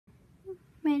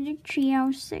Magic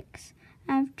Treehouse 6,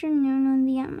 Afternoon on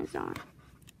the Amazon.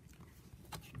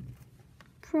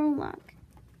 Prologue.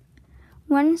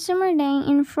 One summer day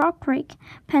in Frog Creek,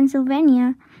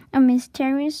 Pennsylvania, a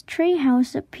mysterious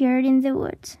treehouse appeared in the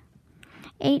woods.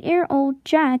 8-year-old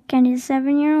Jack and his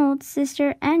 7-year-old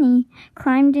sister Annie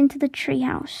climbed into the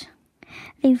treehouse.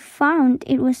 They found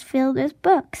it was filled with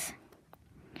books.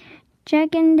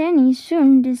 Jack and Annie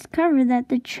soon discovered that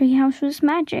the treehouse was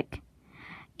magic.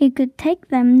 It could take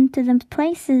them to the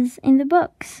places in the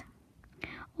books.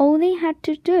 All they had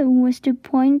to do was to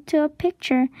point to a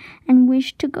picture and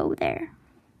wish to go there.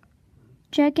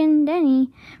 Jack and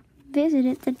Annie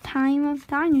visited the time of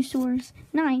dinosaurs,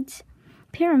 knights,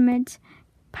 pyramids,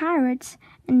 pirates,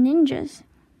 and ninjas.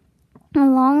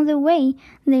 Along the way,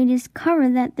 they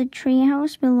discovered that the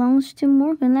treehouse belongs to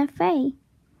Morgan Le Fay.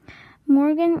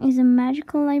 Morgan is a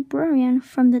magical librarian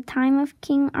from the time of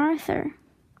King Arthur.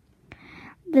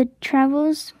 She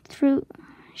travels through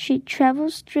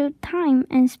time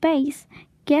and space,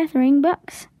 gathering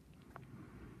books.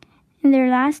 In their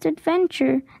last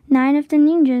adventure, Night of the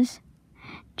Ninjas,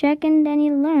 Jack and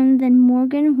Annie learned that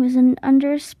Morgan was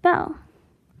under a spell.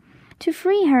 To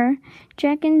free her,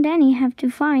 Jack and Annie have to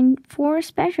find 4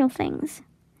 special things.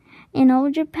 In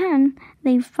old Japan,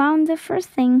 they found the first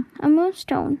thing, a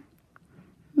moonstone.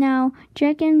 Now,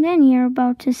 Jack and Annie are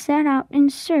about to set out in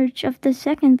search of the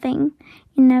second thing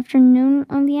in Afternoon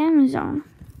on the Amazon.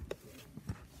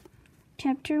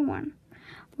 Chapter 1.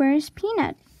 Where's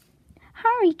Peanut?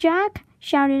 Hurry, Jack,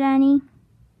 shouted Annie.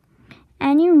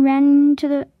 Annie ran into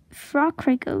the Frog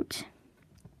Creek oats.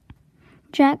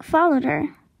 Jack followed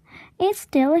her. It's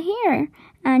still here,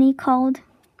 Annie called.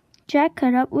 Jack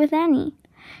caught up with Annie.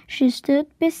 She stood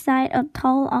beside a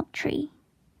tall oak tree.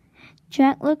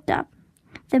 Jack looked up.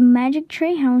 The magic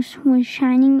treehouse was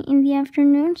shining in the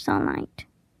afternoon sunlight.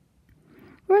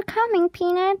 We're coming,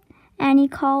 Peanut, Annie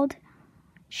called.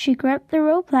 She grabbed the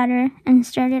rope ladder and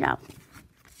started up.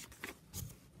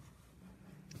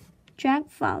 Jack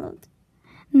followed.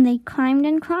 They climbed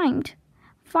and climbed.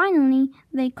 Finally,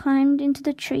 they climbed into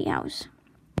the treehouse.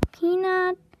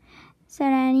 Peanut,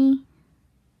 said Annie.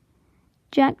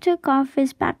 Jack took off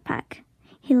his backpack.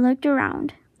 He looked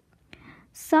around.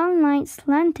 Sunlight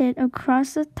slanted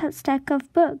across a stack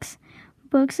of books.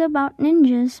 Books about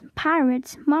ninjas,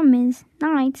 pirates, mummies,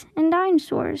 knights, and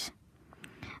dinosaurs.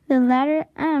 The letter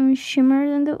M shimmered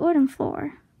on the wooden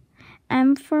floor.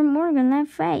 M for Morgan Le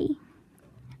Fay.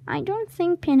 I don't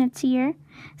think Peanut's here,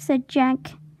 said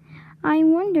Jack. I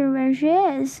wonder where she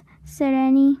is, said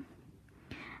Annie.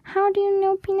 How do you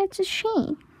know Peanut's a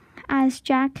she? Asked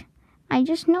Jack. I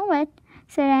just know it,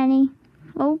 said Annie.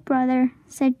 Oh, brother,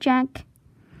 said Jack.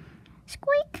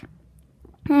 Squeak!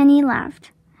 Annie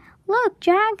laughed. Look,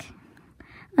 Jack!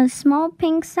 A small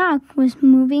pink sock was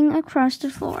moving across the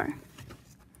floor.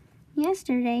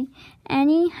 Yesterday,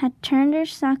 Annie had turned her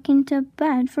sock into a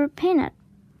bed for Peanut.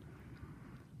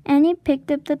 Annie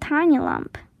picked up the tiny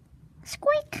lump.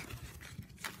 Squeak!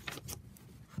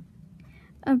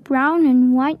 A brown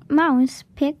and white mouse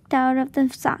picked out of the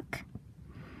sock.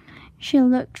 She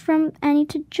looked from Annie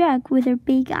to Jack with her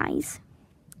big eyes.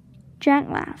 Jack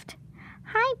laughed.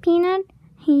 Hi, Peanut,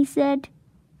 he said.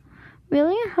 Will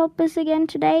you help us again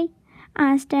today?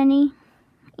 Asked Annie.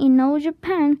 In old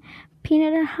Japan,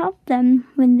 Peanut had helped them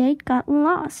when they'd gotten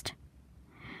lost.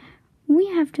 We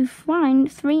have to find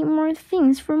 3 more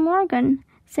things for Morgan,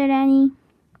 said Annie.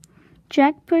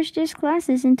 Jack pushed his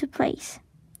glasses into place.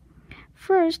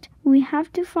 First, we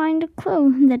have to find a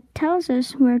clue that tells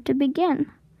us where to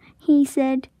begin, he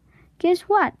said. Guess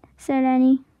what? Said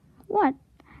Annie. What?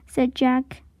 Said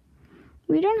Jack.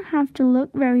 We don't have to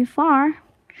look very far.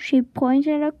 She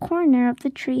pointed at a corner of the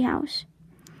treehouse.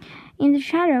 In the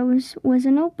shadows was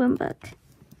an open book.